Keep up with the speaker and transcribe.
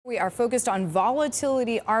We are focused on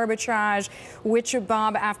volatility arbitrage, which,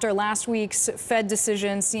 Bob, after last week's Fed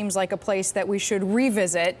decision, seems like a place that we should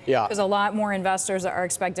revisit. Yeah. Because a lot more investors are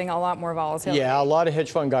expecting a lot more volatility. Yeah, a lot of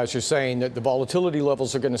hedge fund guys are saying that the volatility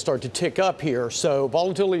levels are going to start to tick up here. So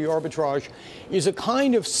volatility arbitrage is a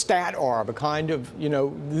kind of stat arb, a kind of,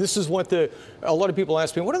 this is what a lot of people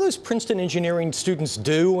ask me, what do those Princeton engineering students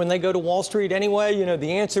do when they go to Wall Street anyway?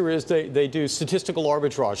 The answer is they do statistical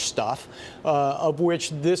arbitrage stuff, of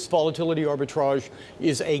which this volatility arbitrage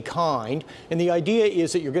is a kind. And the idea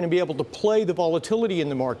is that you're going to be able to play the volatility in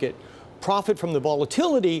the market, profit from the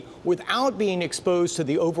volatility without being exposed to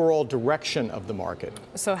the overall direction of the market.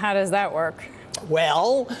 So how does that work?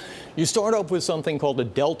 Well, you start off with something called a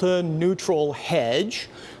delta neutral hedge.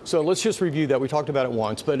 So let's just review that. We talked about it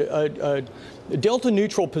once, but a delta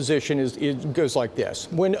neutral position goes like this.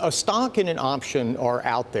 When a stock and an option are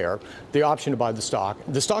out there, the option to buy the stock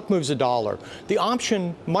moves $1. The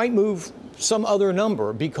option might move some other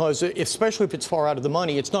number because, especially if it's far out of the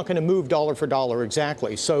money, it's not going to move dollar for dollar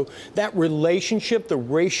exactly. So that relationship, the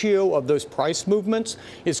ratio of those price movements,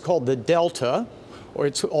 is called the delta, or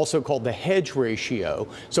it's also called the hedge ratio.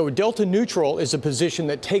 So a delta neutral is a position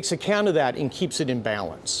that takes account of that and keeps it in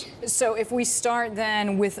balance. So if we start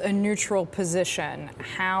then with a neutral position,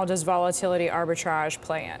 how does volatility arbitrage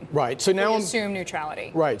play in? Right. So now we assume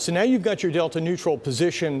neutrality. Right. So now you've got your delta neutral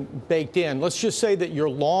position baked in. Let's just say that you're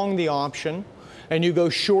long the option and you go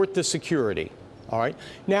short the security. All right.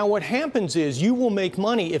 Now what happens is you will make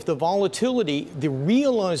money if the volatility, the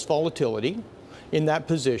realized volatility in that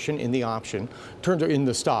position, in the option, in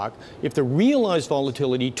the stock, if the realized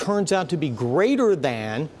volatility turns out to be greater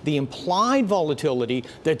than the implied volatility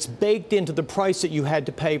that's baked into the price that you had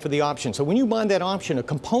to pay for the option. So when you buy that option, a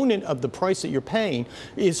component of the price that you're paying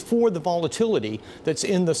is for the volatility that's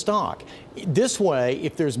in the stock. This way,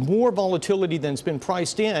 if there's more volatility than's been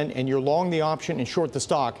priced in and you're long the option and short the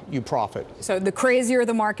stock, you profit. So the crazier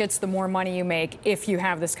the markets, the more money you make if you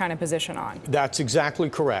have this kind of position on. That's exactly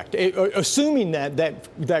correct. Assuming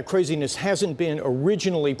that craziness hasn't been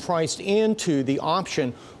originally priced into the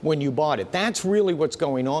option when you bought it. That's really what's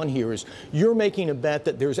going on here, is you're making a bet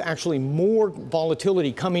that there's actually more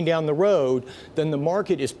volatility coming down the road than the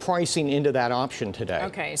market is pricing into that option today.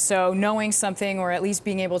 Okay, so knowing something, or at least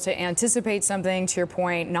being able to anticipate something, to your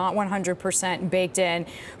point, not 100% baked in,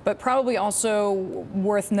 but probably also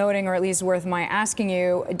worth noting, or at least worth my asking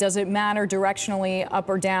you, does it matter directionally up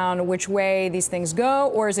or down which way these things go,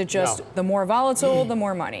 or is it just the more volatile, the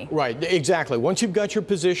more money? Right, exactly. Once you've got your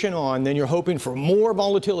position on, then you're hoping for more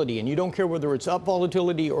volatility, and you don't care whether it's up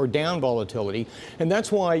volatility or down volatility. And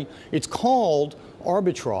that's why it's called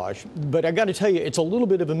arbitrage. But I got to tell you, it's a little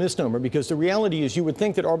bit of a misnomer, because the reality is you would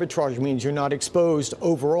think that arbitrage means you're not exposed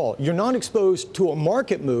overall. You're not exposed to a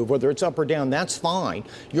market move, whether it's up or down. That's fine.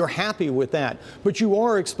 You're happy with that. But you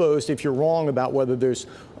are exposed if you're wrong about whether there's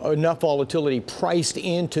enough volatility priced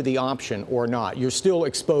into the option or not. You're still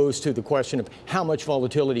exposed to the question of how much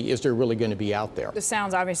volatility is there really going to be out there. This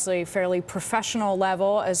sounds obviously fairly professional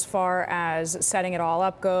level as far as setting it all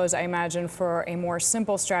up goes. I imagine for a more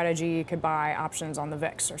simple strategy, you could buy options on the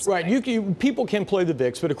VIX or something. Right. People can play the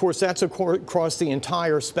VIX, but of course that's across the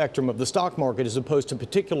entire spectrum of the stock market as opposed to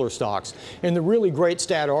particular stocks. And the really great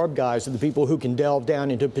stat arb guys are the people who can delve down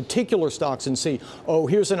into particular stocks and see, oh,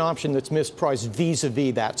 here's an option that's mispriced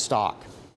vis-a-vis that stock.